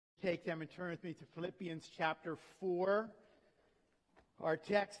take them and turn with me to Philippians chapter 4. Our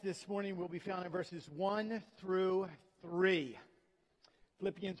text this morning will be found in verses 1 through 3.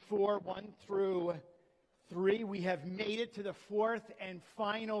 Philippians 4, 1 through 3. We have made it to the fourth and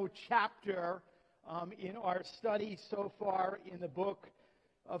final chapter in our study so far in the book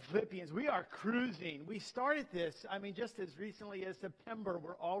of Philippians. We are cruising. We started this, just as recently as September.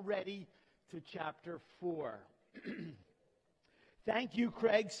 We're already to chapter 4. Thank you,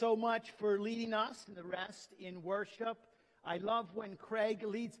 Craig, so much for leading us and the rest in worship. I love when Craig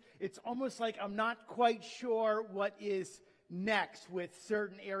leads. It's almost like I'm not quite sure what is next with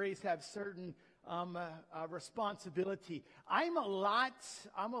certain areas have certain responsibility. I'm a lot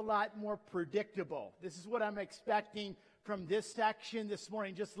more predictable. This is what I'm expecting from this section this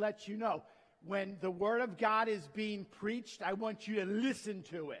morning. Just to let you know, when the Word of God is being preached, I want you to listen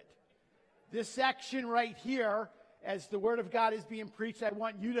to it. This section right here, as the Word of God is being preached, I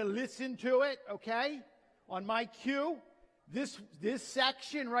want you to listen to it, okay? On my cue, this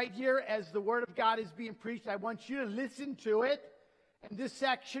section right here, as the Word of God is being preached, I want you to listen to it. And this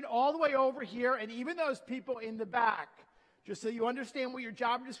section all the way over here, and even those people in the back, just so you understand what your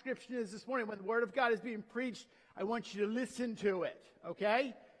job description is this morning, when the Word of God is being preached, I want you to listen to it,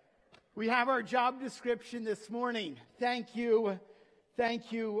 okay? We have our job description this morning. Thank you,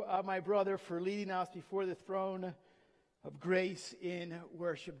 my brother, for leading us before the throne of grace in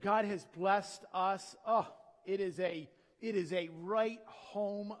worship. God has blessed us. It is a right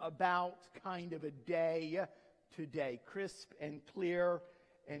home about kind of a day today. Crisp and clear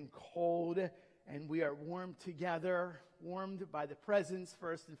and cold, and we are warmed together, warmed by the presence,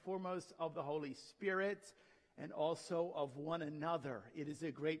 first and foremost, of the Holy Spirit and also of one another. It is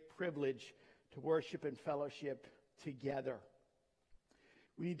a great privilege to worship and fellowship together.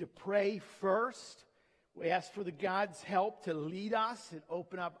 We need to pray first. We ask for God's help to lead us and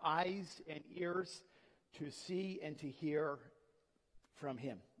open up eyes and ears to see and to hear from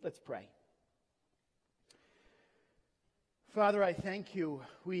Him. Let's pray. Father, I thank you.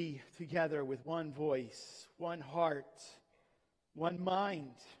 We together with one voice, one heart, one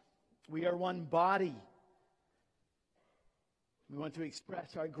mind. We are one body. We want to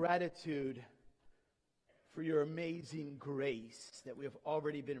express our gratitude for your amazing grace that we have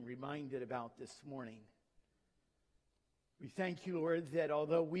already been reminded about this morning. We thank you, Lord, that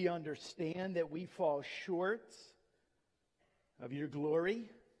although we understand that we fall short of your glory,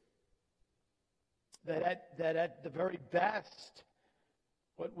 that at the very best,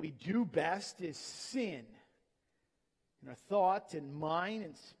 what we do best is sin in our thought and mind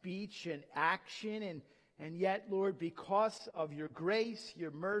and speech and action. And yet, Lord, because of your grace,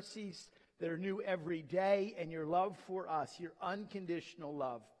 your mercies that are new every day, and your love for us, your unconditional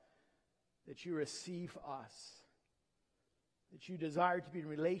love, that you receive us, that you desire to be in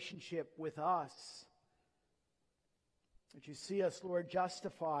relationship with us, that you see us, Lord,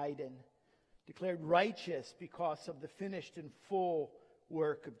 justified and declared righteous because of the finished and full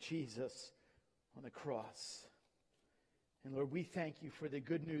work of Jesus on the cross. And Lord, we thank you for the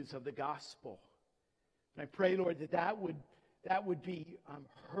good news of the gospel. And I pray, Lord, that would be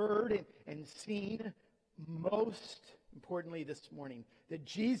heard and seen most importantly this morning, that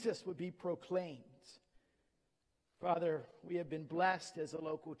Jesus would be proclaimed. Father, we have been blessed as a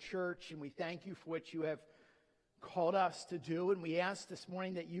local church, and we thank you for what you have called us to do. And we ask this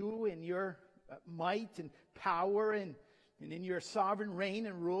morning that you, in your might and power and in your sovereign reign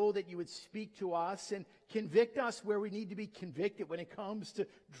and rule, that you would speak to us and convict us where we need to be convicted when it comes to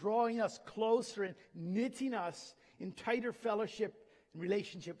drawing us closer and knitting us in tighter fellowship and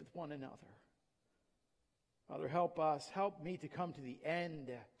relationship with one another. Father, help us. Help me to come to the end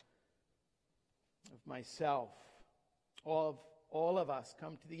of myself. All of us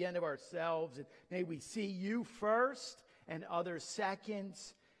come to the end of ourselves, and may we see you first and others second,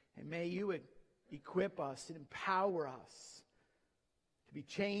 and may you equip us and empower us to be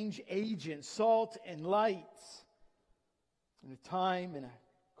change agents, salt and light in a time, in a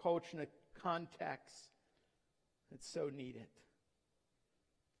culture, in a context that's so needed.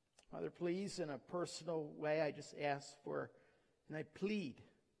 Father, please, in a personal way, I just ask for, and I plead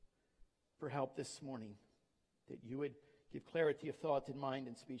for help this morning, that you would give clarity of thought and mind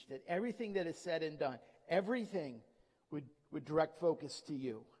and speech, that everything that is said and done, everything would direct focus to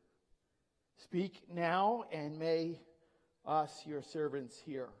you. Speak now, and may us, your servants,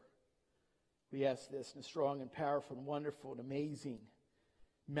 hear. We ask this in the strong and powerful and wonderful and amazing,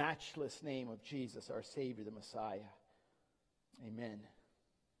 matchless name of Jesus, our Savior, the Messiah. Amen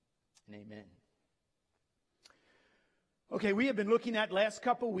and amen. Okay, we have been looking at last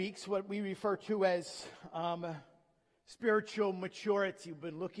couple weeks what we refer to as Spiritual maturity. We've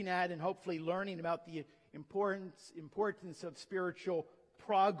been looking at and hopefully learning about the importance of spiritual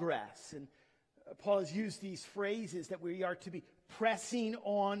progress. And Paul has used these phrases that we are to be pressing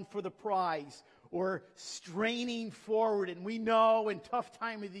on for the prize or straining forward. And we know in tough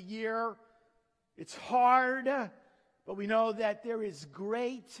time of the year, it's hard, but we know that there is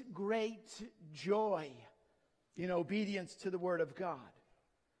great, great joy in obedience to the Word of God.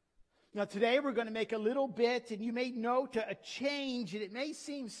 Now today we're going to make a little bit, and you may note a change, and it may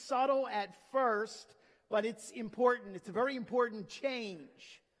seem subtle at first, but it's important. It's a very important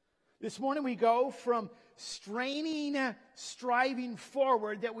change. This morning we go from striving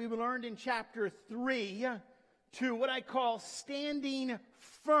forward that we learned in chapter 3 to what I call standing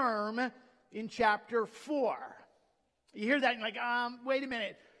firm in chapter 4. You hear that and you're like, wait a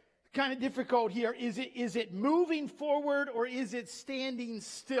minute. Kind of difficult here. Is it moving forward or is it standing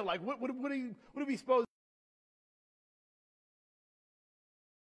still? Like what are we supposed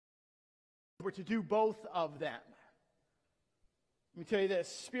to do both of them? Let me tell you this,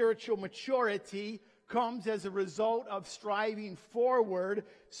 spiritual maturity comes as a result of striving forward.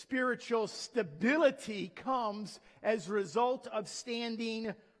 Spiritual stability comes as a result of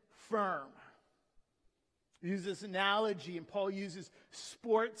standing firm. He uses this analogy, and Paul uses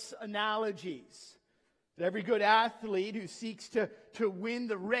sports analogies. That every good athlete who seeks to win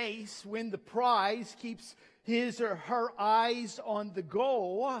the race, win the prize, keeps his or her eyes on the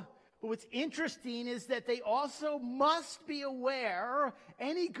goal. But what's interesting is that they also must be aware,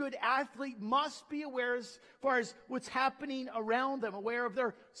 any good athlete must be aware as far as what's happening around them, aware of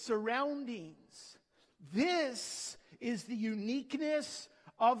their surroundings. This is the uniqueness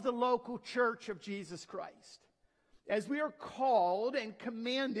of the local church of Jesus Christ. As we are called and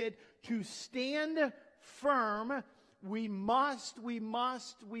commanded to stand firm, we must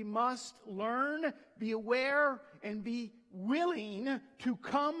learn, be aware, and be willing to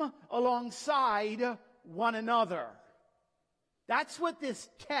come alongside one another. That's what this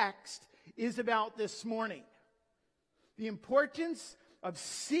text is about this morning. The importance of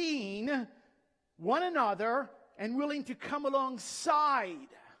seeing one another and willing to come alongside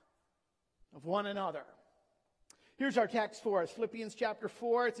of one another. Here's our text for us. Philippians chapter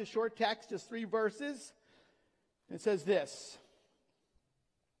 4. It's a short text, just 3 verses. It says this.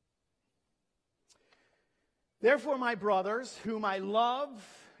 Therefore, my brothers, whom I love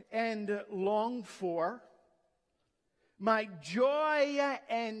and long for, my joy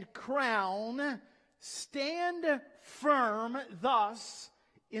and crown, stand firm thus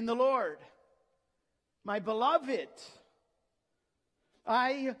in the Lord. My beloved,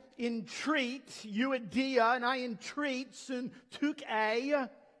 I entreat Euodia and I entreat Syntyche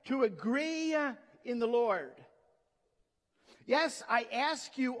to agree in the Lord. Yes, I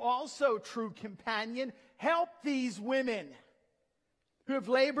ask you also, true companion, help these women who have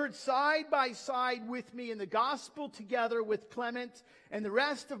labored side by side with me in the gospel together with Clement and the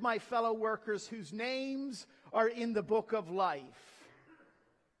rest of my fellow workers whose names are in the book of life.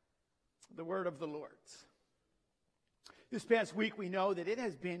 The word of the Lord. This past week we know that it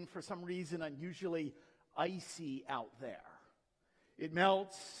has been for some reason unusually icy out there. It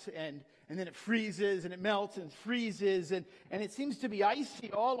melts and then it freezes and it melts and freezes and it seems to be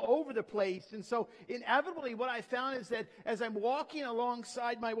icy all over the place. And so inevitably what I found is that as I'm walking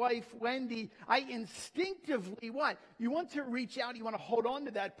alongside my wife Wendy, I instinctively what? You want to reach out, you want to hold on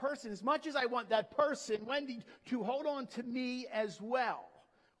to that person as much as I want that person, Wendy, to hold on to me as well.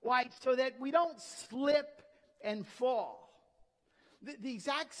 Why? So that we don't slip and fall. The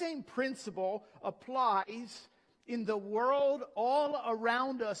exact same principle applies in the world all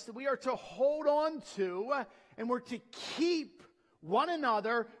around us that we are to hold on to, and we're to keep one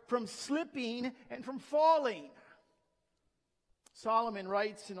another from slipping and from falling. Solomon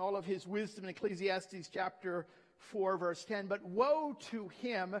writes in all of his wisdom in Ecclesiastes chapter 4 verse 10, but woe to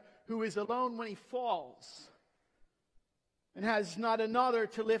him who is alone when he falls and has not another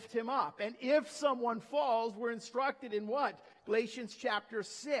to lift him up. And if someone falls, we're instructed in what? Galatians chapter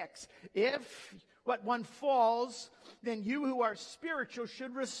 6. If one falls, then you who are spiritual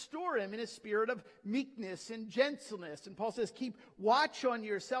should restore him in a spirit of meekness and gentleness. And Paul says, keep watch on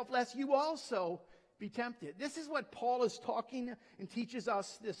yourself, lest you also be tempted. This is what Paul is talking and teaches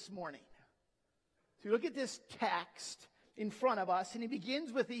us this morning. So you look at this text in front of us, and he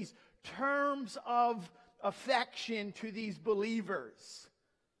begins with these terms of affection to these believers.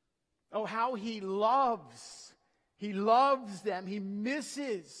 Oh, how he loves them. He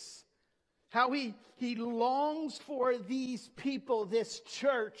misses how he longs for these people, this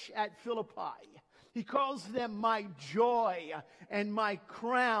church at Philippi. He calls them my joy and my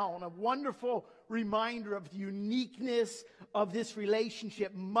crown, a wonderful reminder of the uniqueness of this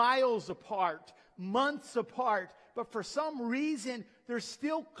relationship, miles apart, months apart, but for some reason, they're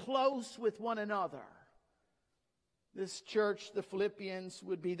still close with one another. This church, the Philippians,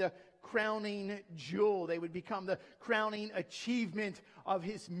 would be the crowning jewel. They would become the crowning achievement of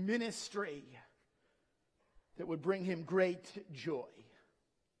his ministry that would bring him great joy.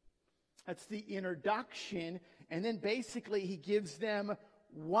 That's the introduction. And then basically he gives them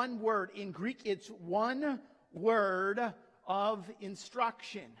one word. In Greek, it's one word of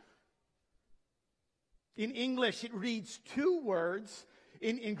instruction. In English, it reads two words.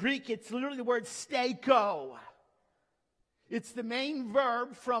 In Greek, it's literally the word steko. It's the main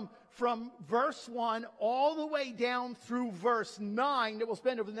verb from verse 1 all the way down through verse 9 that we'll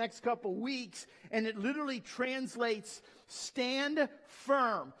spend over the next couple weeks. And it literally translates stand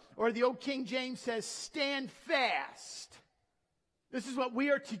firm. Or the old King James says stand fast. This is what we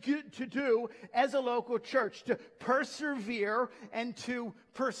are to do as a local church, to persevere and to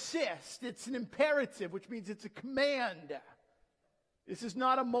persist. It's an imperative, which means it's a command. This is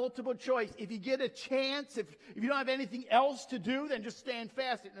not a multiple choice. If you get a chance, if you don't have anything else to do, then just stand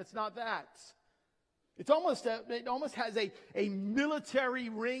fast. And it's not that. It almost has a military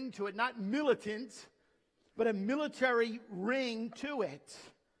ring to it. Not militant, but a military ring to it.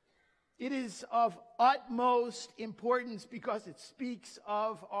 It is of utmost importance because it speaks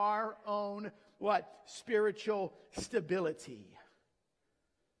of our own, spiritual stability.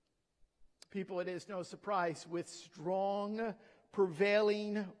 People, it is no surprise, with strong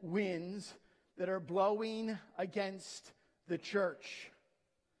prevailing winds that are blowing against the church.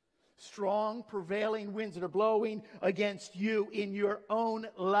 Strong prevailing winds that are blowing against you in your own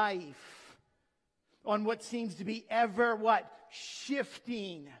life. On what seems to be ever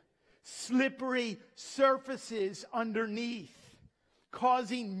shifting, slippery surfaces underneath.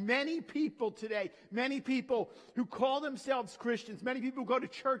 Causing many people today, many people who call themselves Christians, many people who go to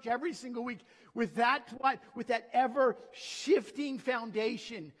church every single week with that ever shifting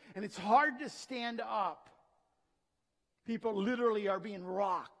foundation. And it's hard to stand up. People literally are being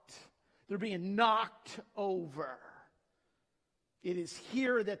rocked. They're being knocked over. It is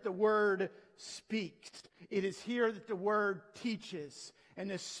here that the Word speaks. It is here that the Word teaches. And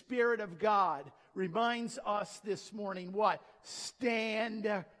the Spirit of God reminds us this morning what?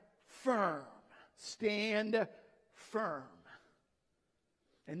 Stand firm. Stand firm.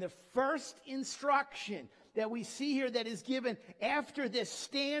 And the first instruction that we see here that is given after this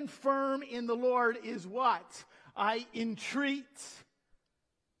stand firm in the Lord is what? I entreat.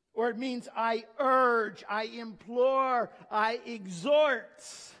 Or it means I urge, I implore, I exhort.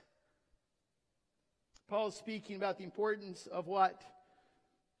 Paul is speaking about the importance of what?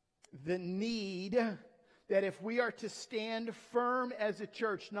 The need that if we are to stand firm as a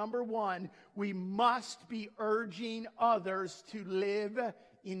church, number one, we must be urging others to live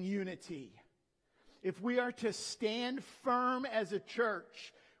in unity. If we are to stand firm as a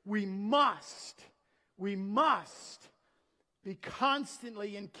church, we must be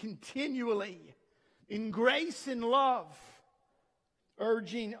constantly and continually in grace and love,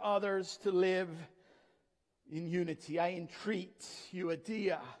 urging others to live in unity. I entreat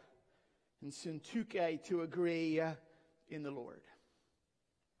Euodia and Syntyche to agree in the Lord.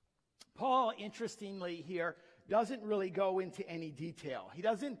 Paul, interestingly here, doesn't really go into any detail. He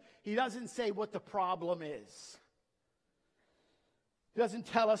doesn't say what the problem is. He doesn't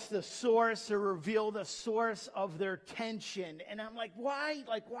tell us the source or reveal the source of their tension. And I'm like, why?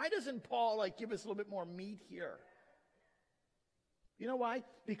 Why doesn't Paul give us a little bit more meat here? You know why?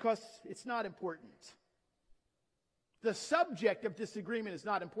 Because it's not important. The subject of disagreement is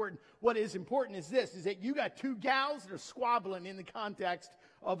not important. What is important is this, is that you got two gals that are squabbling in the context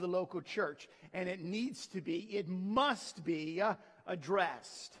of the local church. And it must be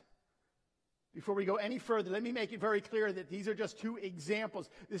addressed. Before we go any further, let me make it very clear that these are just two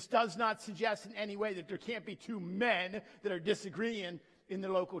examples. This does not suggest in any way that there can't be two men that are disagreeing in the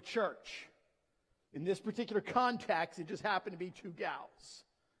local church. In this particular context, it just happened to be two gals.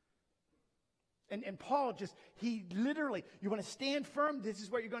 And Paul he literally, you want to stand firm? This is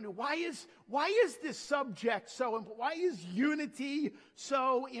what you're going to do. Why is this subject so important? Why is unity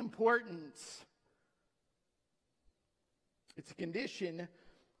so important? It's a condition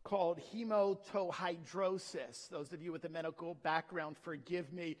called hematohydrosis. Those of you with a medical background,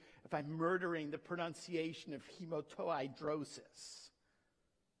 forgive me if I'm murdering the pronunciation of hematohydrosis.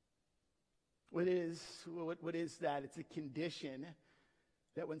 What is that? It's a condition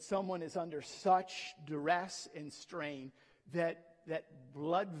that when someone is under such duress and strain that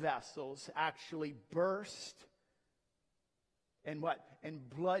blood vessels actually burst And what? And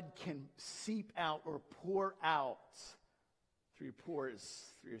blood can seep out or pour out through your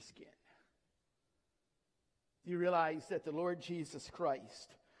pores, through your skin. Do you realize that the Lord Jesus Christ,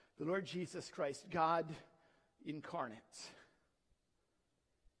 God incarnate,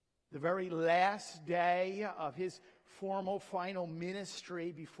 the very last day of his formal final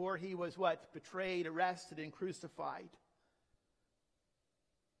ministry before he was what? Betrayed, arrested, and crucified.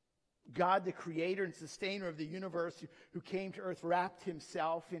 God, the creator and sustainer of the universe, who came to earth, wrapped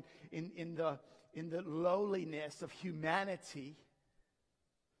himself in the lowliness of humanity,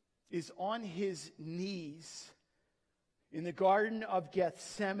 is on his knees in the Garden of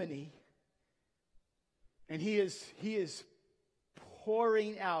Gethsemane, and he is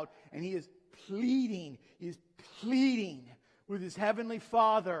pouring out, and he is pleading with his heavenly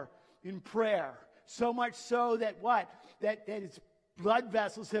Father in prayer. So much so that what? That his blood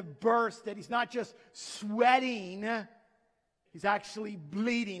vessels have burst, that he's not just sweating, he's actually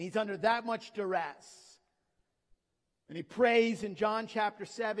bleeding. He's under that much duress. And he prays in John chapter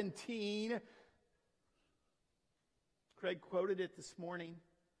 17. Craig quoted it this morning.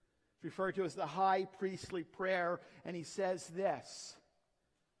 It's referred to as the high priestly prayer. And he says this.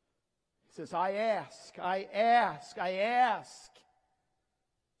 He says, I ask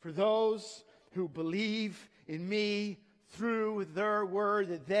for those who believe in me through their word,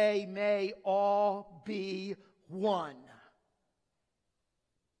 that they may all be one.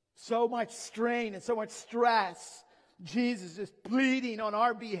 So much strain and so much stress. Jesus is pleading on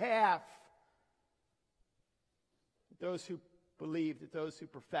our behalf. Those who believe, that those who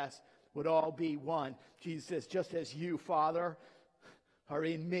profess would all be one. Jesus says, just as you, Father, are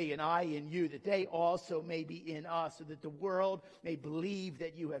in me and I in you, that they also may be in us, so that the world may believe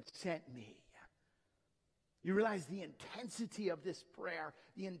that you have sent me. You realize the intensity of this prayer,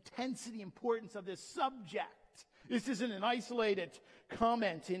 the intensity, importance of this subject. This isn't an isolated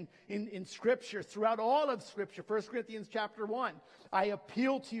comment in Scripture. Throughout all of Scripture, 1 Corinthians chapter 1, I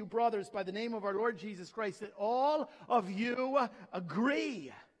appeal to you, brothers, by the name of our Lord Jesus Christ, that all of you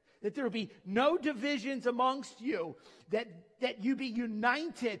agree, that there will be no divisions amongst you, that you be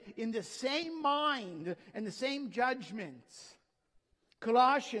united in the same mind and the same judgments.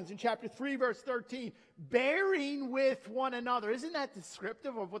 Colossians in chapter 3, verse 13, bearing with one another. Isn't that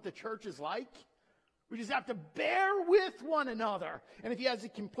descriptive of what the church is like? We just have to bear with one another. And if he has a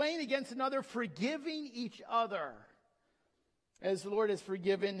complaint against another, forgiving each other. As the Lord has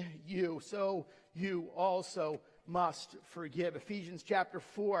forgiven you, so you also must forgive. Ephesians chapter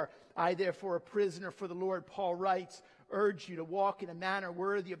 4, I therefore, a prisoner for the Lord, Paul writes, urge you to walk in a manner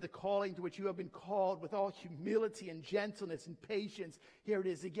worthy of the calling to which you have been called, with all humility and gentleness and patience. Here it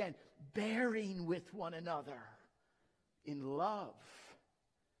is again, bearing with one another in love.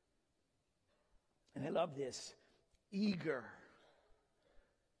 And I love this, eager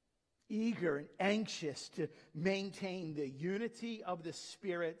and anxious to maintain the unity of the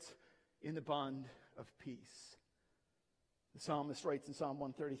Spirit in the bond of peace. The psalmist writes in Psalm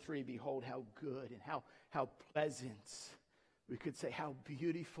 133, behold how good and how pleasant, we could say how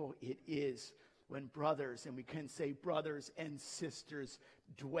beautiful it is when brothers, and we can say brothers and sisters,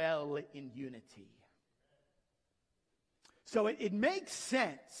 dwell in unity. So it makes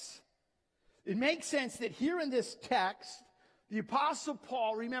sense. It makes sense that here in this text, the Apostle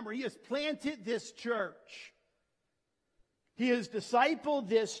Paul, remember, he has planted this church. He has discipled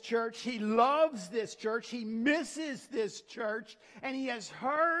this church. He loves this church. He misses this church. And he has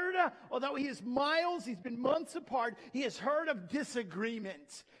heard, although he is miles, he's been months apart, he has heard of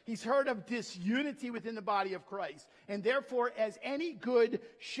disagreement. He's heard of disunity within the body of Christ. And therefore, as any good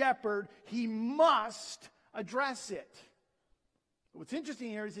shepherd, he must address it. What's interesting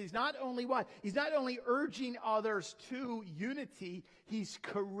here is he's not only what? He's not only urging others to unity, he's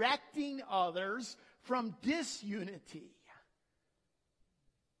correcting others from disunity.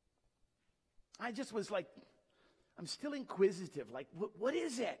 I just was like, I'm still inquisitive. Like, what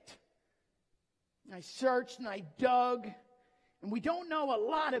is it? And I searched and I dug. And we don't know a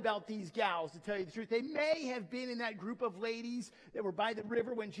lot about these gals, to tell you the truth. They may have been in that group of ladies that were by the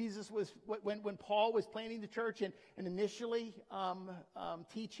river when when Paul was planting the church and initially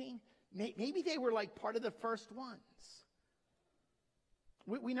teaching. Maybe they were like part of the first ones.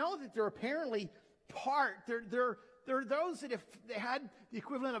 We know that they're apparently they're those that if they had the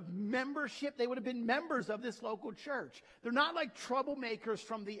equivalent of membership, they would have been members of this local church. They're not like troublemakers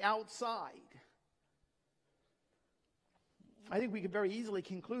from the outside. I think we could very easily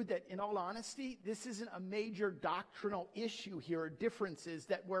conclude that, in all honesty, this isn't a major doctrinal issue here, or differences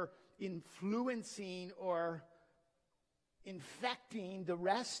that were influencing or infecting the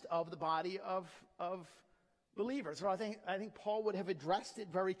rest of the body of believers. Or I think Paul would have addressed it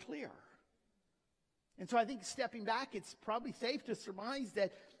very clear. And so I think stepping back, it's probably safe to surmise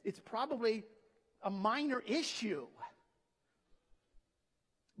that it's probably a minor issue.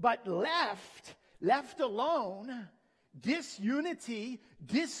 But left alone, disunity,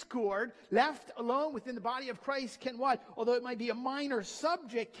 discord, left alone within the body of Christ can what? Although it might be a minor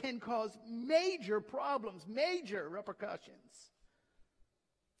subject, can cause major problems, major repercussions.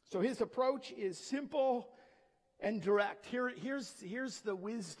 So his approach is simple and direct. Here's the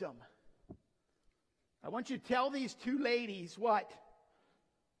wisdom. I want you to tell these two ladies what?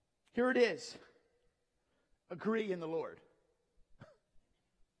 Here it is. Agree in the Lord.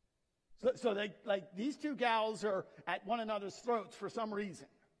 So these two gals are at one another's throats for some reason.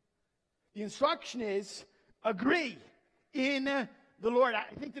 The instruction is agree in the Lord. I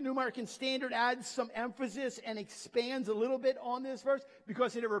think the New American Standard adds some emphasis and expands a little bit on this verse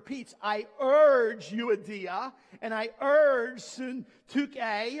because it repeats, I urge Euodia and I urge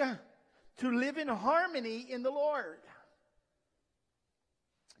Syntyche to live in harmony in the Lord.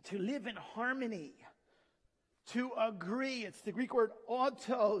 To live in harmony. To agree. It's the Greek word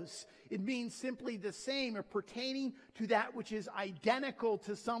autos. It means simply the same or pertaining to that which is identical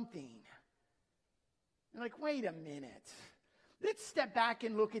to something. You're like, wait a minute. Let's step back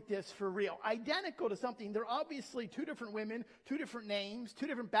and look at this for real. Identical to something. They're obviously two different women, two different names, two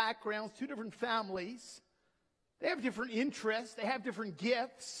different backgrounds, two different families. They have different interests. They have different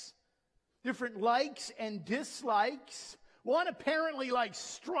gifts, different likes and dislikes. One apparently likes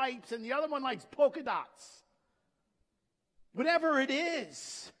stripes and the other one likes polka dots. Whatever it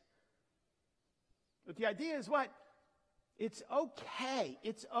is. But the idea is what? It's okay.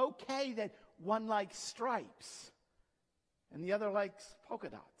 It's okay that one likes stripes and the other likes polka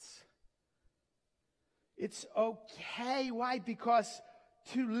dots. It's okay. Why? Because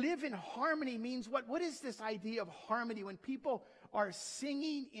to live in harmony means what? What is this idea of harmony? When people are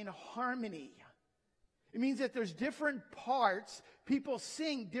singing in harmony, it means that there's different parts. People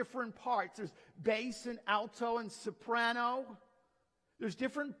sing different parts. There's bass and alto and soprano. There's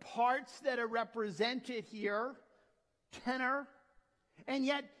different parts that are represented here. Tenor. And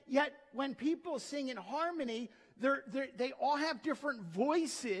yet when people sing in harmony, they all have different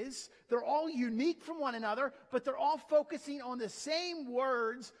voices. They're all unique from one another, but they're all focusing on the same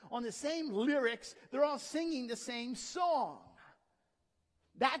words, on the same lyrics. They're all singing the same song.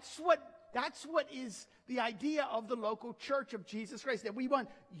 That's what is the idea of the local church of Jesus Christ, that we want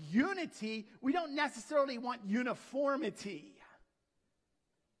unity. We don't necessarily want uniformity.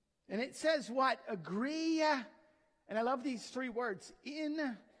 And it says what? Agree, and I love these three words,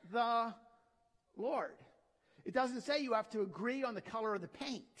 in the Lord. It doesn't say you have to agree on the color of the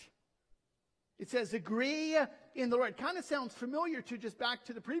paint. It says agree in the Lord. It kind of sounds familiar to just back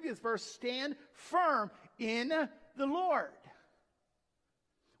to the previous verse, stand firm in the Lord.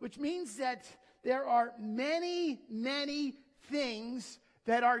 Which means that there are many, many things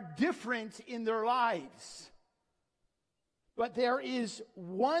that are different in their lives. But there is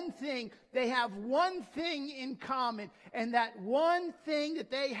one thing. They have one thing in common. And that one thing that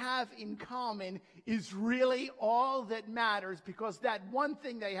they have in common is really all that matters. Because that one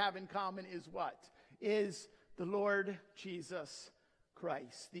thing they have in common is what? Is the Lord Jesus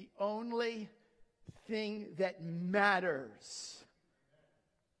Christ. The only thing that matters.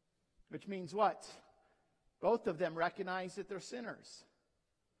 Which means what? Both of them recognize that they're sinners.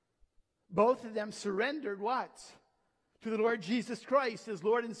 Both of them surrendered what? To the Lord Jesus Christ as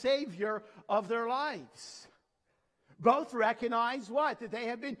Lord and Savior of their lives. Both recognize what? That they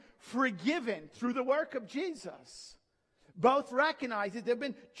have been forgiven through the work of Jesus. Both recognize that they've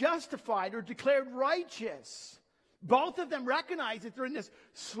been justified or declared righteous. Both of them recognize that they're in this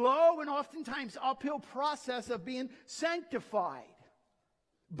slow and oftentimes uphill process of being sanctified.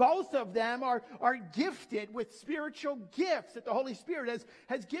 Both of them are gifted with spiritual gifts that the Holy Spirit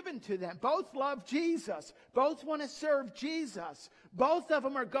has given to them. Both love Jesus. Both want to serve Jesus. Both of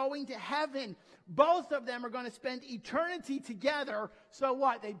them are going to heaven. Both of them are going to spend eternity together. So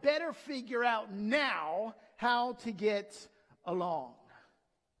what? They better figure out now how to get along.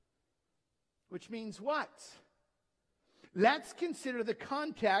 Which means what? Let's consider the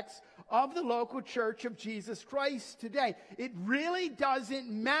context of the local church of Jesus Christ today. It really doesn't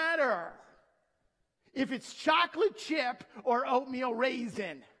matter if it's chocolate chip or oatmeal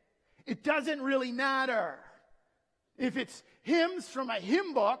raisin. It doesn't really matter if it's hymns from a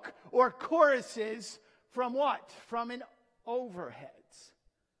hymn book or choruses from what? From an overheads.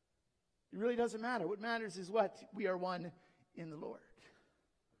 It really doesn't matter. What matters is what? We are one in the Lord.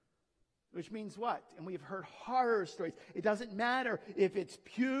 which means what? And we've heard horror stories. It doesn't matter if it's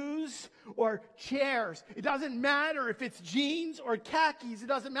pews or chairs. It doesn't matter if it's jeans or khakis. It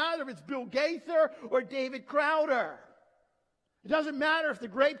doesn't matter if it's Bill Gaither or David Crowder. It doesn't matter if the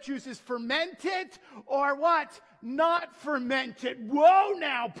grape juice is fermented or what? Not fermented. Whoa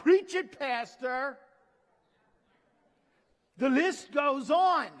now, preach it, Pastor. The list goes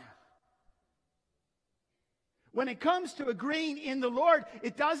on. When it comes to agreeing in the Lord,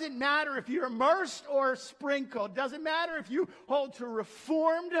 it doesn't matter if you're immersed or sprinkled. It doesn't matter if you hold to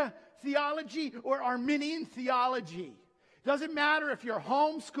Reformed theology or Arminian theology. It doesn't matter if you're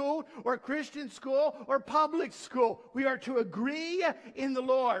homeschooled or Christian school or public school. We are to agree in the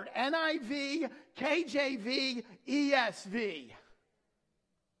Lord. NIV, KJV, ESV.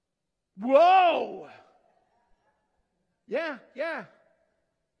 Whoa! Yeah.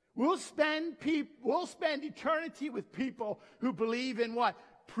 We'll spend eternity with people who believe in what?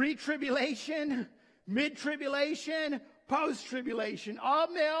 Pre-tribulation, mid-tribulation, post-tribulation,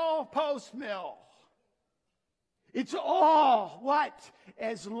 all-mill, post-mill. It's all what?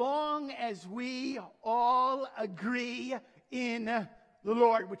 As long as we all agree in the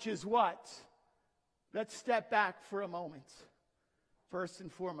Lord, which is what? Let's step back for a moment. First and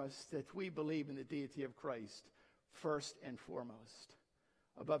foremost, that we believe in the deity of Christ. First and foremost.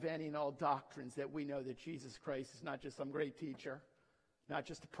 Above any and all doctrines, that we know that Jesus Christ is not just some great teacher, not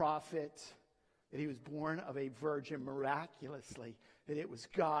just a prophet, that he was born of a virgin miraculously, that it was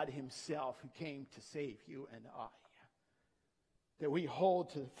God himself who came to save you and I. That we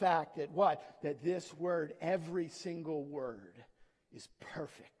hold to the fact that what? That this word, every single word, is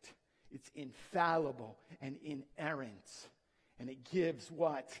perfect. It's infallible and inerrant. And it gives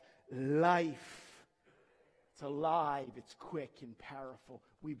what? Life. It's alive, it's quick and powerful.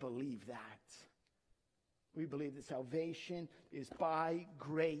 We believe that. We believe that salvation is by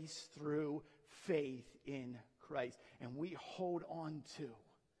grace through faith in Christ. And we hold on to.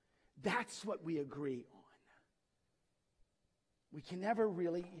 That's what we agree on. We can never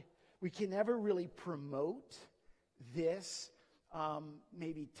really promote this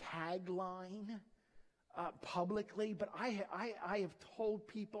maybe tagline publicly, but I have told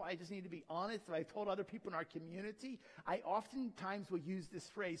people, I just need to be honest, and I've told other people in our community, I oftentimes will use this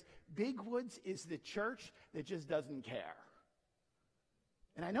phrase, Big Woods is the church that just doesn't care.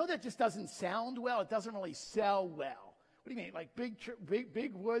 And I know that just doesn't sound well, it doesn't really sell well. What do you mean? Like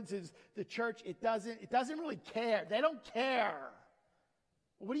Big Woods is the church, it doesn't really care. They don't care.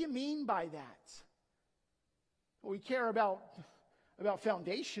 What do you mean by that? Well, we care about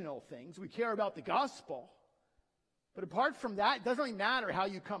foundational things. We care about the gospel. But apart from that, it doesn't really matter how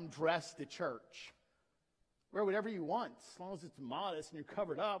you come dressed to church. Wear whatever you want, as long as it's modest and you're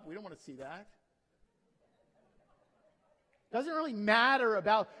covered up. We don't want to see that. It doesn't really matter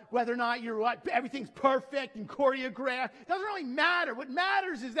about whether or not everything's perfect and choreographed. It doesn't really matter. What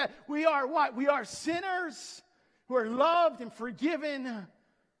matters is that we are what? We are sinners who are loved and forgiven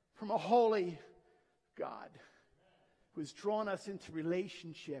from a holy God, who has drawn us into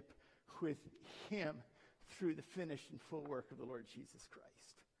relationship with him through the finished and full work of the Lord Jesus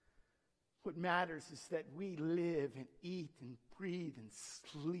Christ. What matters is that we live and eat and breathe and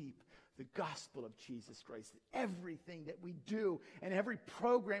sleep the gospel of Jesus Christ. Everything that we do and every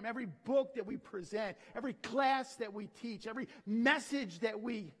program, every book that we present, every class that we teach, every message that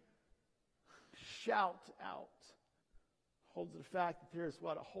we shout out holds the fact that there is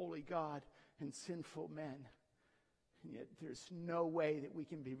what? A holy God and sinful men. And yet there's no way that we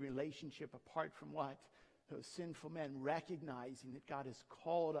can be in relationship apart from what? Those sinful men recognizing that God has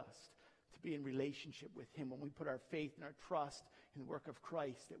called us to be in relationship with him. When we put our faith and our trust in the work of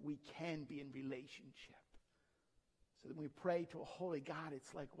Christ, that we can be in relationship. So that when we pray to a holy God,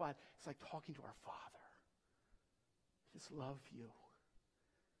 it's like what? It's like talking to our Father. I just love you.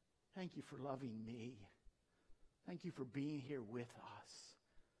 Thank you for loving me. Thank you for being here with us.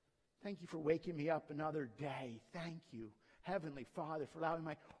 Thank you for waking me up another day. Thank you, Heavenly Father, for allowing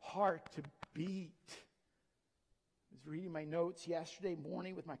my heart to beat. I was reading my notes yesterday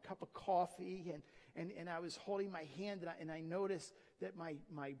morning with my cup of coffee, and I was holding my hand, and I noticed that my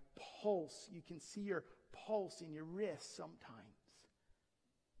pulse, you can see your pulse in your wrist sometimes.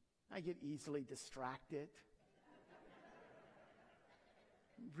 I get easily distracted.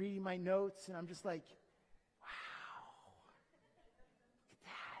 Reading my notes, and I'm just like,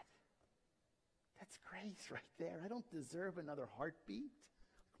 grace right there. I don't deserve another heartbeat.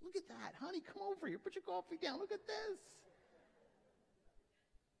 Look at that. Honey, come over here. Put your coffee down. Look at this.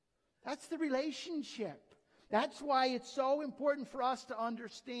 That's the relationship. That's why it's so important for us to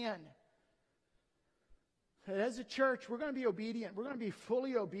understand As a church, we're going to be obedient. We're going to be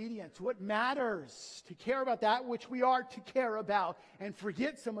fully obedient to what matters, to care about that which we are to care about, and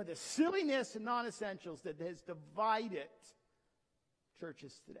forget some of the silliness and non-essentials that has divided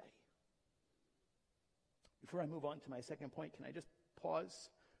churches today. Before I move on to my second point, can I just pause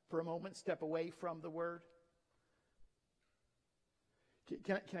for a moment, step away from the word?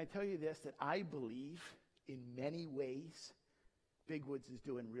 Can I tell you this, that I believe in many ways Big Woods is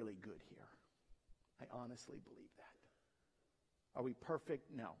doing really good here. I honestly believe that. Are we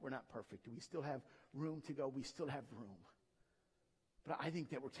perfect? No, we're not perfect. Do we still have room to go? We still have room. But I think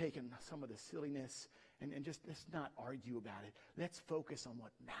that we're taking some of the silliness and just let's not argue about it. Let's focus on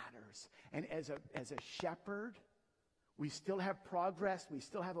what matters. And as a shepherd, we still have progress. We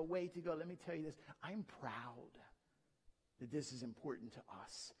still have a way to go. Let me tell you this. I'm proud that this is important to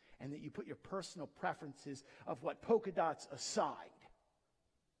us and that you put your personal preferences of what polka dots aside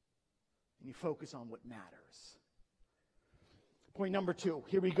and you focus on what matters. Point number 2,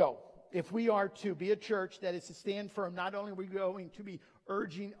 here we go. If we are to be a church that is to stand firm, not only are we going to be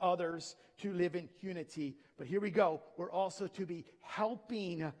urging others to live in unity, but here we go, we're also to be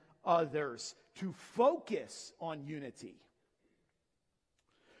helping others to focus on unity.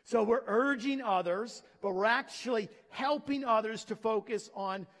 So we're urging others, but we're actually helping others to focus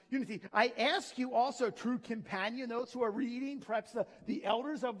on unity. I ask you also, true companion, those who are reading, perhaps the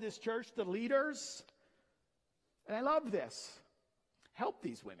elders of this church, the leaders, and I love this, help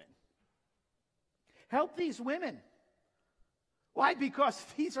these women. Help these women. Why? Because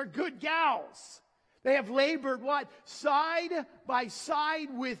these are good gals. They have labored what? Side by side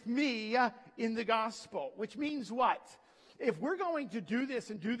with me in the gospel, which means what? If we're going to do this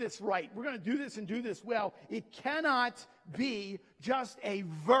and do this right, we're going to do this and do this well, it cannot be just a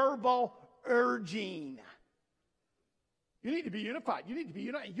verbal urging. You need to be unified. You need to be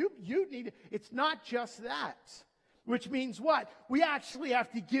united. You need to, it's not just that. Which means what? We actually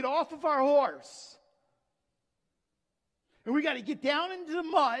have to get off of our horse. And we got to get down into the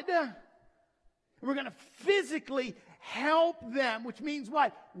mud. And we're going to physically help them, which means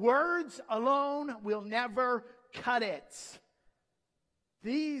what? Words alone will never cut it.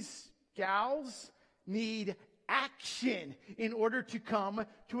 These gals need action in order to come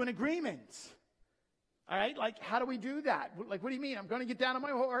to an agreement. All right? Like, how do we do that? Like, what do you mean? I'm going to get down on my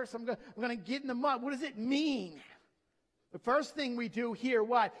horse. I'm going to get in the mud. What does it mean? The first thing we do here,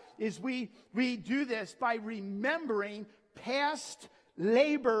 what? Is we do this by remembering past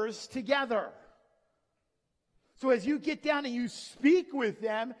labors together. So as you get down and you speak with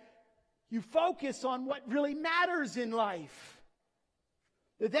them, you focus on what really matters in life.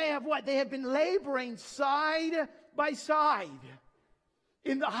 That they have what? They have been laboring side by side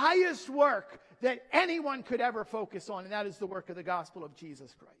in the highest work that anyone could ever focus on, and that is the work of the gospel of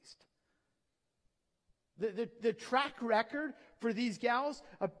Jesus Christ. The track record for these gals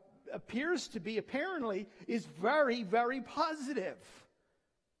appears to be, apparently, is very, very positive.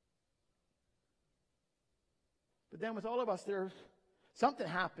 But then with all of us, something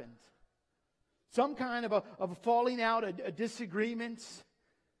happened. Some kind of a falling out, a disagreement.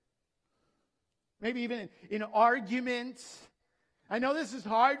 Maybe even in arguments. I know this is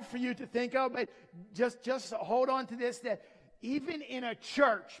hard for you to think of, but just hold on to this, that even in a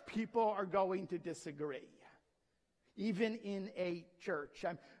church, people are going to disagree. Even in a church.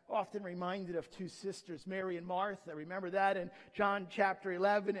 I'm often reminded of two sisters, Mary and Martha. Remember that in John chapter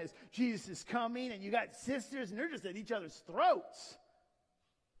 11 as Jesus is coming and you got sisters and they're just at each other's throats.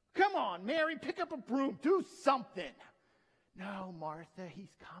 Come on, Mary, pick up a broom, do something. No, Martha,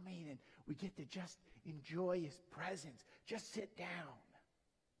 he's coming and we get to just enjoy his presence. Just sit down.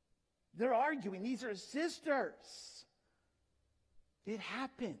 They're arguing. These are sisters. It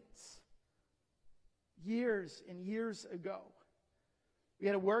happens. Years and years ago, we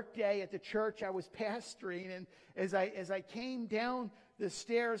had a work day at the church I was pastoring, and as I came down the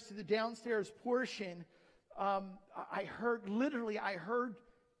stairs to the downstairs portion, I heard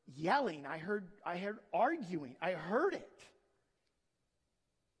yelling. I heard arguing. I heard it.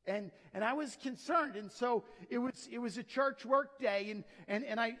 And I was concerned, and so it was a church work day,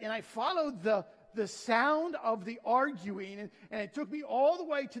 and I followed the sound of the arguing, and it took me all the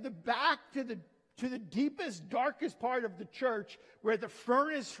way to the back to the deepest, darkest part of the church where the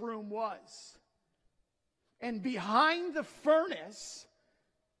furnace room was. And behind the furnace,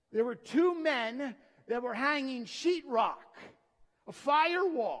 there were two men that were hanging sheetrock, a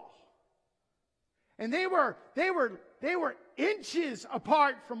firewall. And they were inches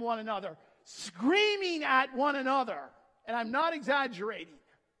apart from one another, screaming at one another. And I'm not exaggerating.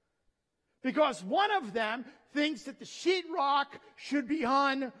 Because one of them thinks that the sheetrock should be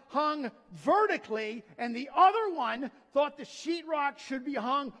hung vertically, and the other one thought the sheetrock should be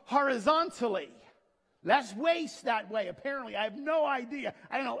hung horizontally. Less waste that way, apparently. I have no idea.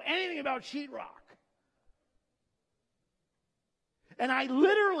 I don't know anything about sheetrock. And I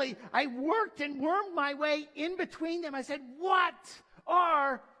worked and wormed my way in between them. I said, what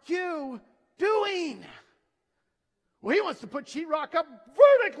are you doing? Well, he wants to put sheetrock up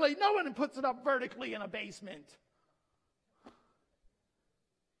vertically. No one puts it up vertically in a basement.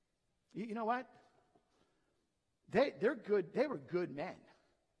 You know what? They're good. They were good men.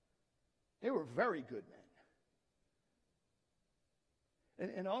 They were very good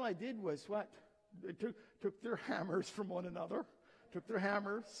men. And all I did was what? I took their hammers from one another. Took their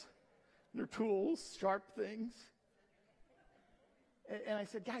hammers, their tools, sharp things. And I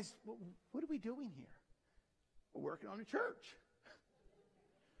said, guys, what are we doing here? We're working on a church.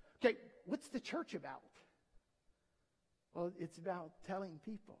 Okay, what's the church about? Well, it's about telling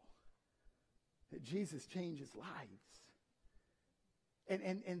people that Jesus changes lives.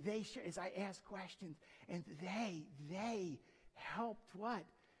 And they, as I asked questions, and they helped what?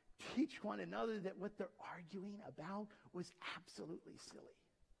 Teach one another that what they're arguing about was absolutely silly.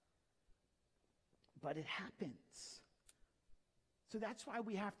 But it happens. So that's why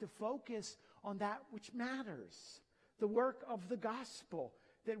we have to focus on that which matters. The work of the gospel.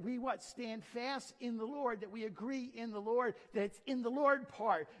 That we stand fast in the Lord. That we agree in the Lord. That it's in the Lord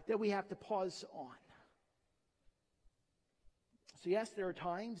part that we have to pause on. So yes, there are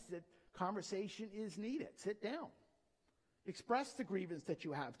times that conversation is needed. Sit down. Express the grievance that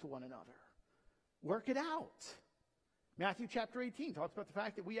you have to one another. Work it out. Matthew chapter 18 talks about the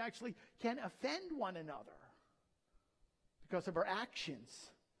fact that we actually can offend one another because of our actions.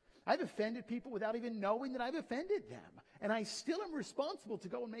 I've offended people without even knowing that I've offended them. And I still am responsible to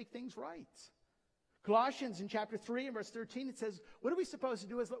go and make things right. Colossians in chapter 3 and verse 13, it says, what are we supposed to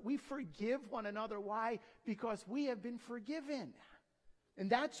do? Is that we forgive one another. Why? Because we have been forgiven. And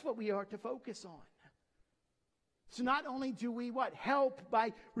that's what we are to focus on. So not only do we help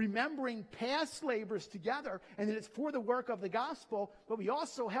by remembering past labors together, and that it's for the work of the gospel, but we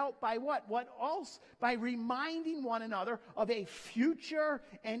also help by what? What else? By reminding one another of a future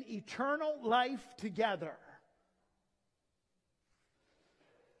and eternal life together.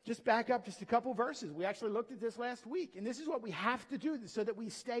 Just back up just a couple verses. We actually looked at this last week, and this is what we have to do so that we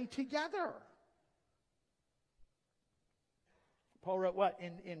stay together. Paul wrote what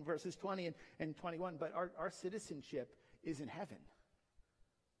in verses 20 and 21? But our citizenship is in heaven.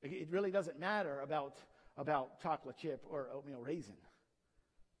 It really doesn't matter about chocolate chip or oatmeal raisin.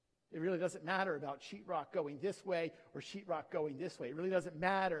 It really doesn't matter about sheetrock going this way or sheetrock going this way. It really doesn't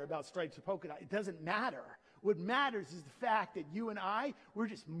matter about stripes or polka dot. It doesn't matter. What matters is the fact that you and I, we're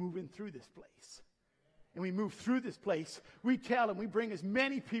just moving through this place. And we move through this place. We tell them, we bring as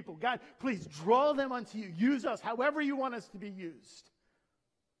many people. God, please draw them unto you. Use us however you want us to be used.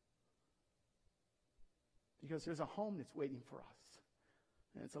 Because there's a home that's waiting for us.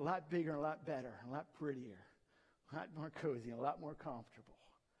 And it's a lot bigger, and a lot better, and a lot prettier, a lot more cozy, and a lot more comfortable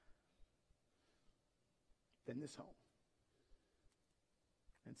than this home.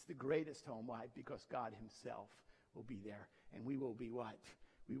 And it's the greatest home. Why? Because God himself will be there. And we will be what?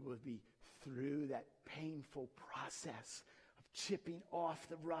 We will be through that painful process of chipping off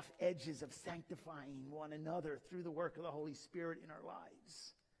the rough edges of sanctifying one another through the work of the Holy Spirit in our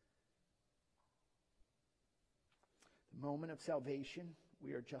lives. The moment of salvation,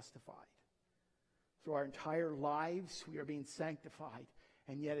 we are justified. Through our entire lives, we are being sanctified.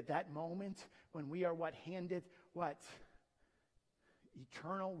 And yet at that moment, when we are handed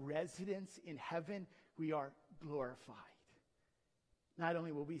eternal residence in heaven, we are glorified. Not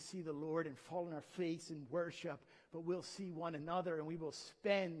only will we see the Lord and fall on our face in worship, but we'll see one another and we will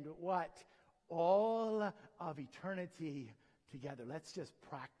spend all of eternity together. Let's just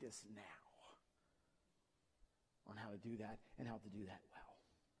practice now on how to do that and how to do that well.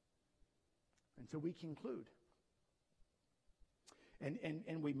 And so we conclude.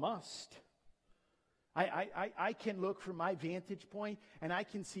 And we must. I can look from my vantage point and I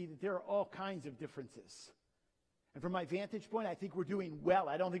can see that there are all kinds of differences. And from my vantage point, I think we're doing well.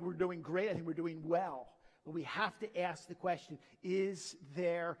 I don't think we're doing great. I think we're doing well. But we have to ask the question, is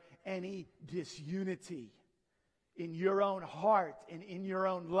there any disunity in your own heart and in your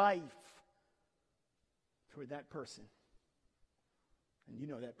own life toward that person? And you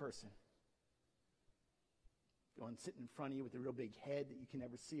know that person. The one sitting in front of you with the real big head that you can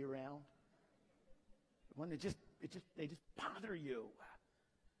never see around. The one that they just bother you.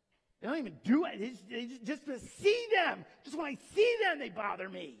 They don't even do it. Just to see them. Just when I see them, they bother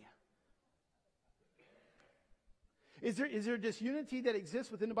me. Is there disunity that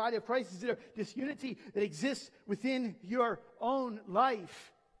exists within the body of Christ? Is there disunity that exists within your own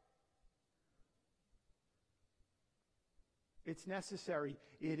life? It's necessary.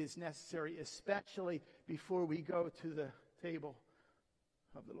 It is necessary, especially before we go to the table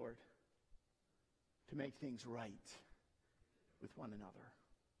of the Lord, to make things right with one another.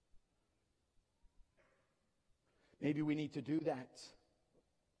 Maybe we need to do that.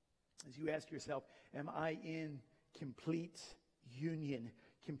 As you ask yourself, am I in complete union,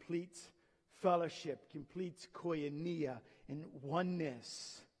 complete fellowship, complete koinonia, and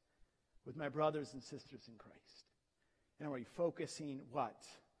oneness with my brothers and sisters in Christ? And are we focusing what?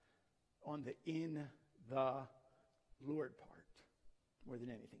 On the in the Lord part more than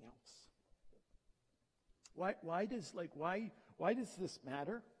anything else? Why does this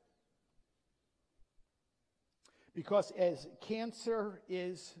matter? Because as cancer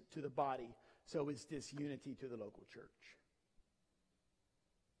is to the body, so is disunity to the local church.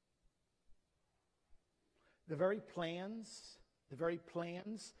 The very plans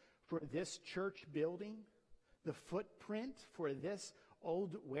for this church building, the footprint for this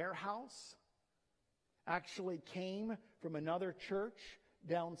old warehouse, actually came from another church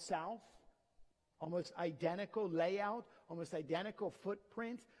down south. Almost identical layout, almost identical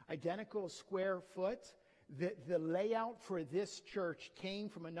footprint, identical square foot. The layout for this church came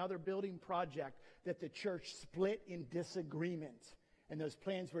from another building project that the church split in disagreement, and those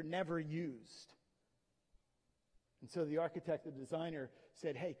plans were never used. And so the architect, the designer,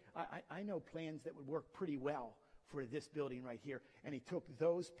 said, hey, I know plans that would work pretty well for this building right here. And he took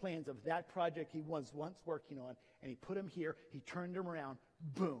those plans of that project he was once working on, and he put them here, he turned them around,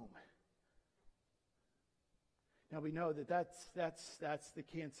 boom. Now we know that's the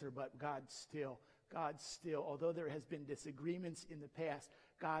cancer, but God still, although there has been disagreements in the past,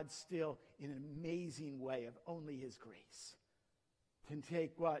 God still, in an amazing way of only His grace, can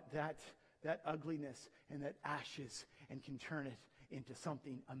take that ugliness and that ashes and can turn it into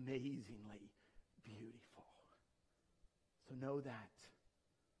something amazingly beautiful. So know that.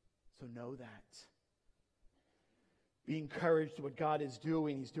 Be encouraged what God is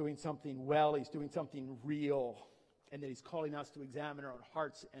doing. He's doing something well. He's doing something real. And that He's calling us to examine our own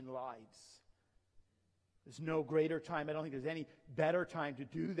hearts and lives. There's no greater time. I don't think there's any better time to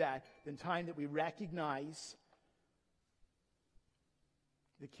do that than time that we recognize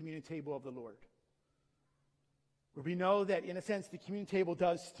the communion table of the Lord. Where we know that, in a sense, the communion table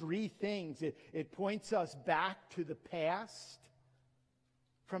does three things. It points us back to the past.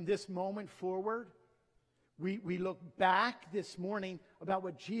 From this moment forward, we look back this morning about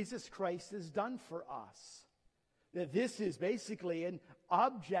what Jesus Christ has done for us. That this is basically an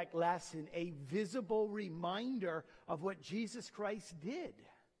object lesson, a visible reminder of what Jesus Christ did.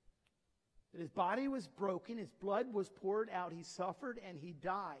 That His body was broken, His blood was poured out, He suffered, and He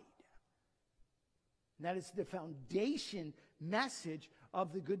died. And that is the foundation message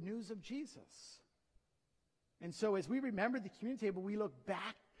of the good news of Jesus. And so as we remember the communion table, we look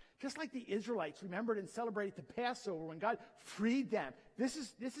back, just like the Israelites remembered and celebrated the Passover when God freed them. This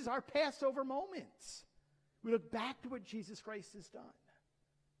is our Passover moments. We look back to what Jesus Christ has done.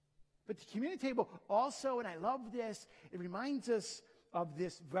 But the communion table also, and I love this, it reminds us of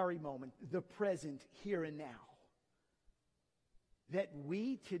this very moment, the present, here and now. That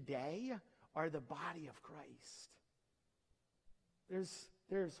we today are the body of Christ.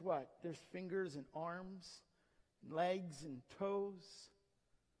 There's what? There's fingers and arms, and legs and toes.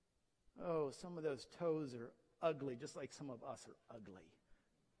 Oh, some of those toes are ugly, just like some of us are ugly.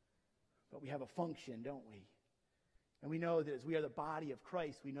 But we have a function, don't we? And we know that as we are the body of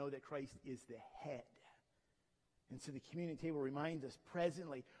Christ, we know that Christ is the head. And so the communion table reminds us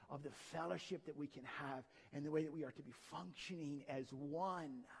presently of the fellowship that we can have and the way that we are to be functioning as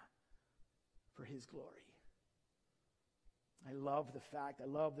one for His glory. I love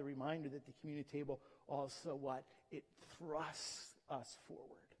the reminder that the communion table also it thrusts us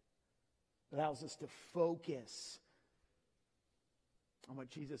forward. It allows us to focus on what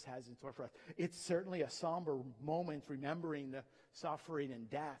Jesus has in store for us. It's certainly a somber moment remembering the suffering and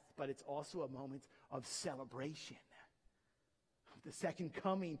death, but it's also a moment of celebration of the second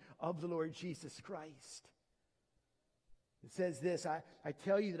coming of the Lord Jesus Christ. It says this, I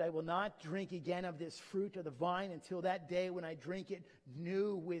tell you that I will not drink again of this fruit of the vine until that day when I drink it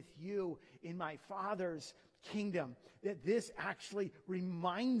new with you in my Father's kingdom. That this actually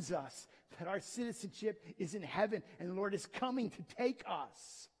reminds us that our citizenship is in heaven and the Lord is coming to take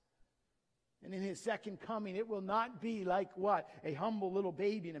us. And in His second coming, it will not be like what? A humble little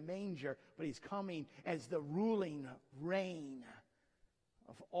baby in a manger, but He's coming as the ruling reign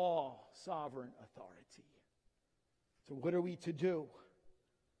of all sovereign authority. So what are we to do?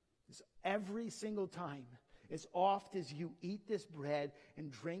 Is every single time, as oft as you eat this bread and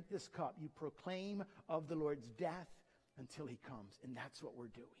drink this cup, you proclaim of the Lord's death until he comes. And that's what we're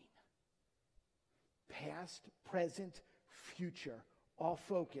doing. Past, present, future, all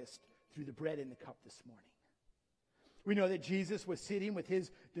focused through the bread and the cup this morning. We know that Jesus was sitting with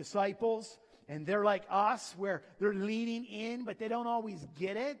his disciples, and they're like us, where they're leaning in, but they don't always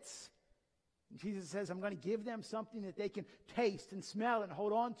get it. And Jesus says, I'm going to give them something that they can taste and smell and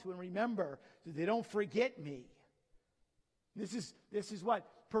hold on to and remember so they don't forget me. This is what?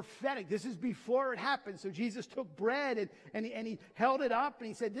 Prophetic. This is before it happened. So Jesus took bread and he held it up and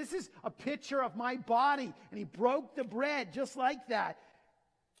he said, this is a picture of my body. And he broke the bread just like that.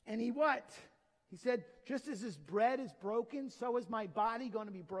 And he what? He said, just as this bread is broken, so is my body going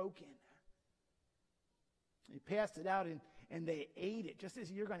to be broken. He passed it out and they ate it, just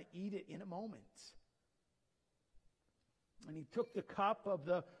as you're going to eat it in a moment. And he took the cup of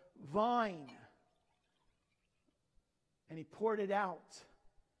the vine and he poured it out.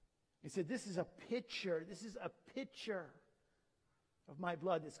 He said, this is a picture of my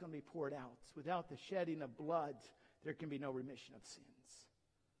blood that's going to be poured out. Without the shedding of blood, there can be no remission of sins.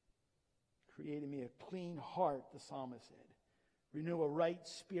 Create in me a clean heart, the psalmist said. Renew a right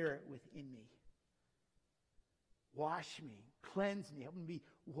spirit within me. Wash me, cleanse me, help me be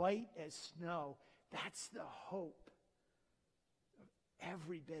white as snow. That's the hope of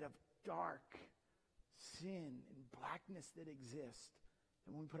every bit of dark sin and blackness that exists.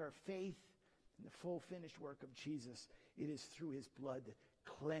 And when we put our faith in the full finished work of Jesus, it is through his blood that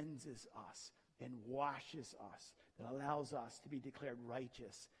cleanses us and washes us, that allows us to be declared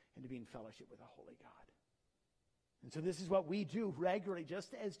righteous and to be in fellowship with a holy God. And so this is what we do regularly,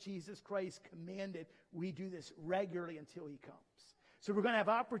 just as Jesus Christ commanded. We do this regularly until he comes. So we're going to have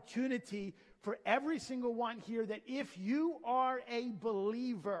opportunity for every single one here that if you are a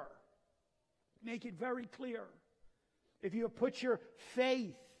believer, make it very clear. If you have put your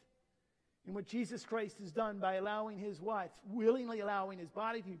faith in what Jesus Christ has done by allowing his what? Willingly allowing his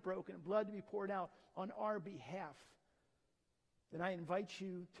body to be broken and blood to be poured out on our behalf, then I invite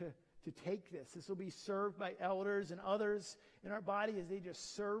you to take this. This will be served by elders and others in our body as they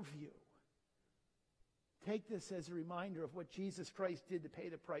just serve you. Take this as a reminder of what Jesus Christ did to pay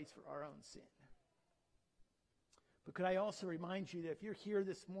the price for our own sin. But could I also remind you that if you're here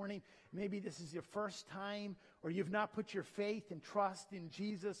this morning, maybe this is your first time, or you've not put your faith and trust in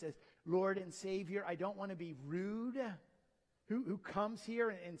Jesus as Lord and Savior, I don't want to be rude who comes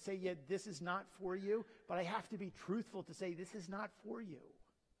here and say, yeah, this is not for you, but I have to be truthful to say this is not for you.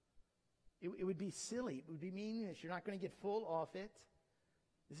 It would be silly. It would be meaningless. You're not going to get full off it.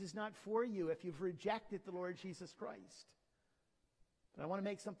 This is not for you if you've rejected the Lord Jesus Christ. But I want to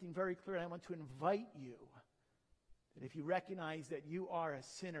make something very clear, and I want to invite you that if you recognize that you are a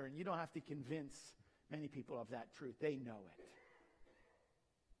sinner, and you don't have to convince many people of that truth, they know it,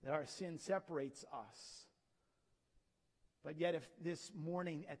 that our sin separates us. But yet if this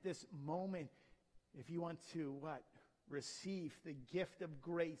morning, at this moment, if you want to, what? Receive the gift of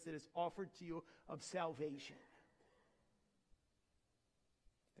grace that is offered to you of salvation,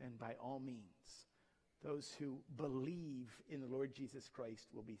 then by all means, those who believe in the Lord Jesus Christ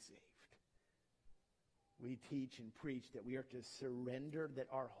will be saved. We teach and preach that we are to surrender, that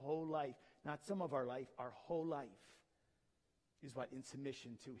our whole life, not some of our life, our whole life is what? In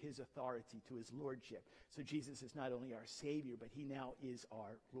submission to his authority, to his lordship. So Jesus is not only our Savior, but he now is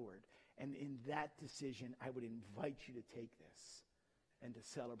our Lord. And in that decision, I would invite you to take this and to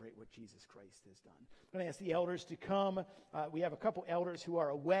celebrate what Jesus Christ has done. I'm going to ask the elders to come. We have a couple elders who are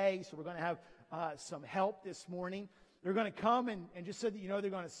away, so we're going to have some help this morning. They're going to come, and just so that you know, they're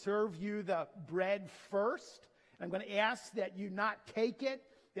going to serve you the bread first. I'm going to ask that you not take it,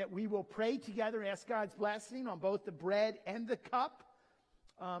 that we will pray together and ask God's blessing on both the bread and the cup.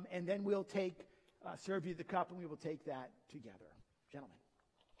 And then we'll serve you the cup, and we will take that together. Gentlemen.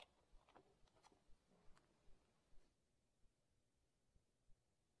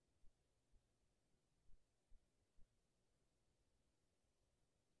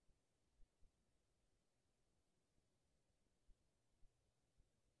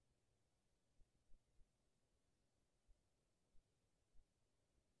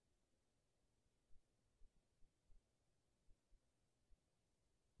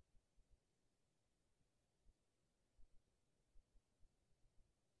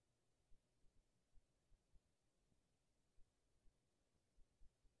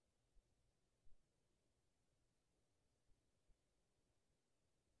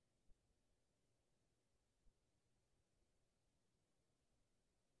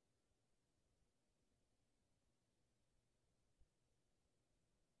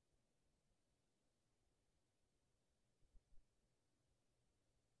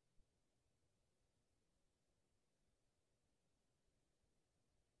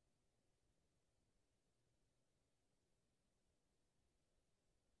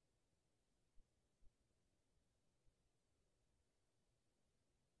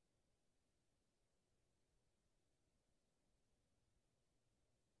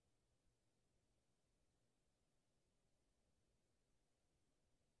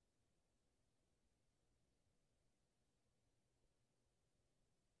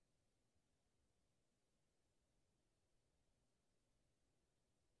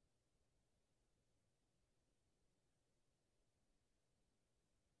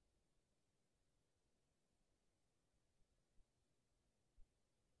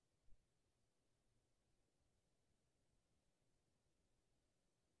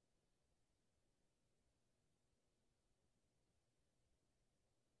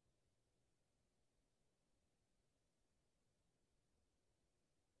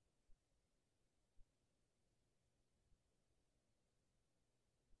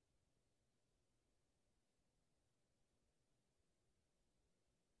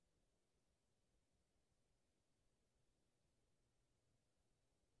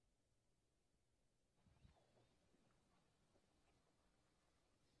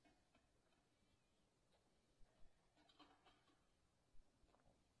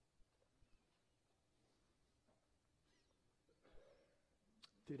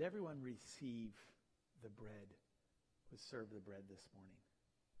 Did everyone receive the bread? Was served the bread this morning?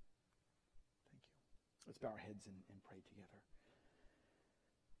 Thank you. Let's bow our heads and pray together.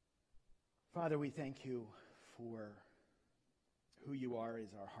 Father, we thank you for who you are as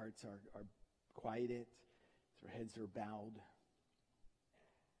our hearts are quieted, as our heads are bowed.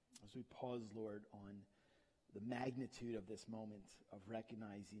 As we pause, Lord, on the magnitude of this moment of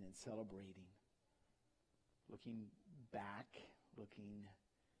recognizing and celebrating, looking back, looking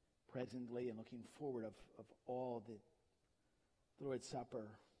presently, and looking forward of all that the Lord's Supper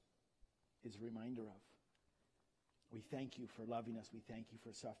is a reminder of. We thank you for loving us. We thank you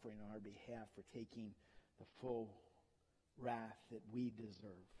for suffering on our behalf, for taking the full wrath that we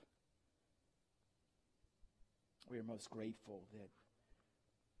deserve. We are most grateful that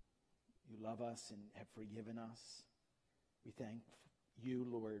you love us and have forgiven us. We thank you,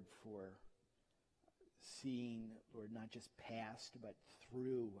 Lord, for seeing, Lord, not just past, but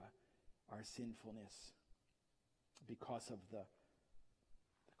through our sinfulness because of the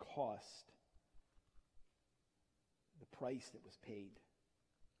cost, the price that was paid.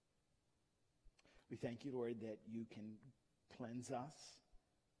 We thank you, Lord, that you can cleanse us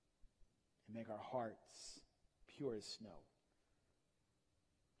and make our hearts pure as snow.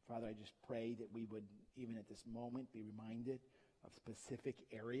 Father, I just pray that we would, even at this moment, be reminded of specific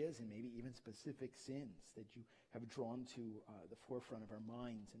areas and maybe even specific sins that you have drawn to the forefront of our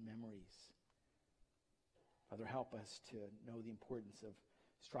minds and memories. Father, help us to know the importance of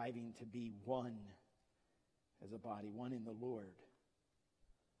striving to be one as a body, one in the Lord.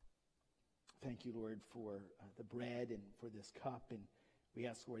 Thank you, Lord, for the bread and for this cup. And we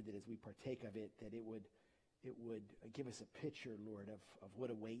ask, Lord, that as we partake of it, that it would give us a picture, Lord, of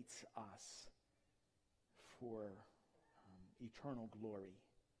what awaits us for eternal glory.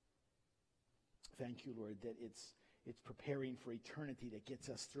 Thank you, Lord, that it's preparing for eternity that gets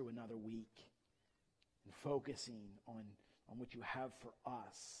us through another week and focusing on what you have for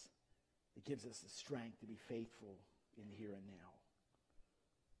us that gives us the strength to be faithful in the here and now.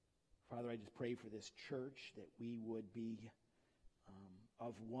 Father, I just pray for this church that we would be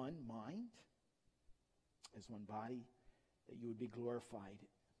of one mind, as one body, that you would be glorified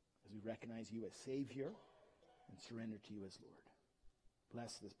as we recognize you as Savior and surrender to you as Lord.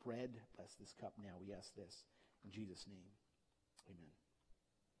 Bless this bread, bless this cup now. We ask this in Jesus' name. Amen.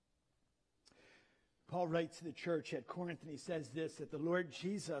 Paul writes to the church at Corinth, and he says this, that the Lord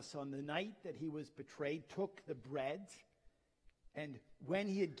Jesus, on the night that he was betrayed, took the bread, and when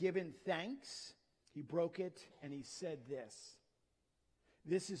he had given thanks, he broke it, and he said this,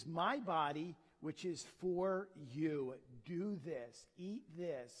 "This is my body, which is for you. Do this, eat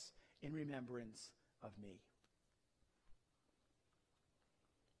this in remembrance of me."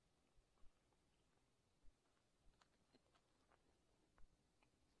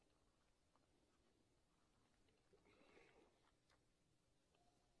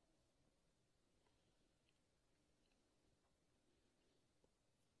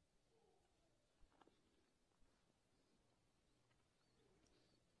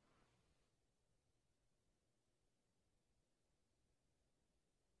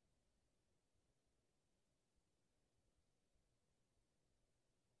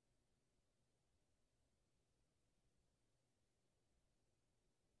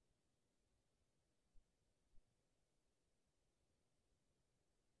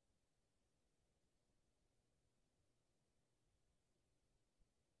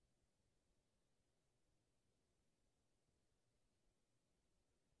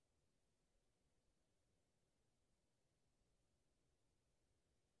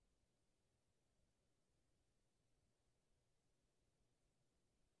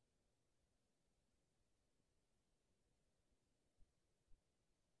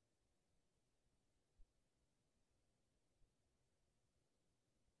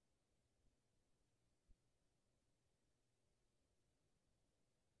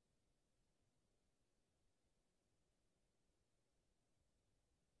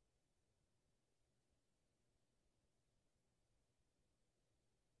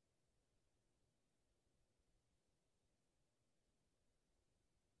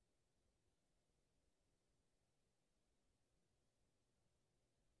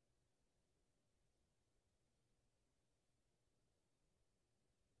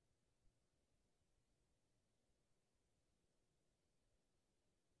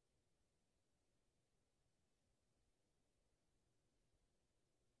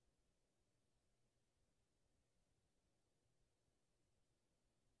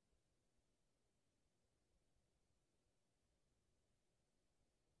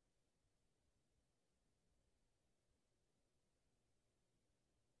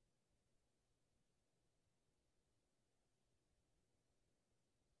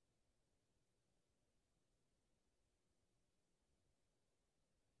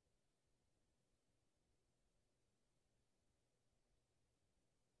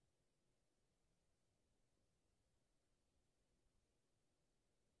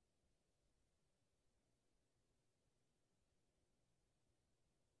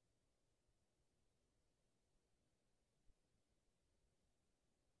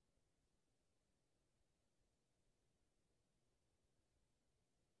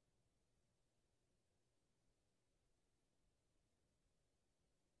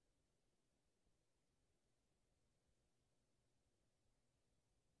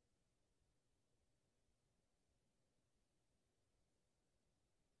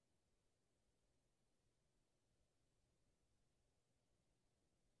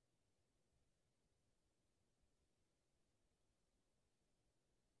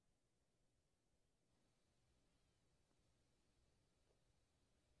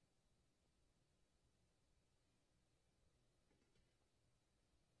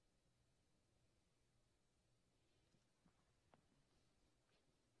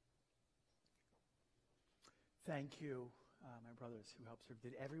 Thank you, my brothers who helped serve.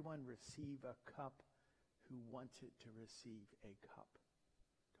 Did everyone receive a cup who wanted to receive a cup?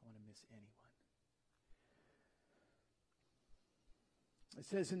 Don't want to miss anyone. It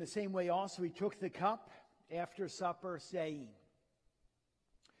says, in the same way also he took the cup after supper, saying,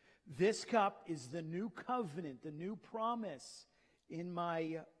 this cup is the new covenant, the new promise in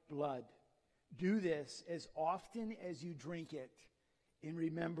my blood. Do this as often as you drink it in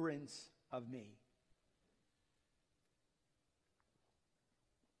remembrance of me.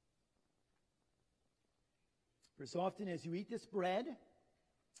 For as often as you eat this bread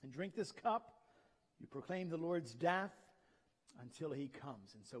and drink this cup, you proclaim the Lord's death until he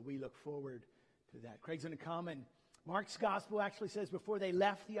comes. And so we look forward to that. Craig's going to come, and Mark's gospel actually says before they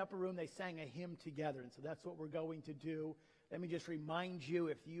left the upper room, they sang a hymn together. And so that's what we're going to do. Let me just remind you,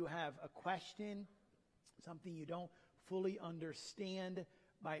 if you have a question, something you don't fully understand,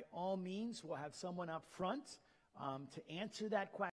 by all means, we'll have someone up front to answer that question.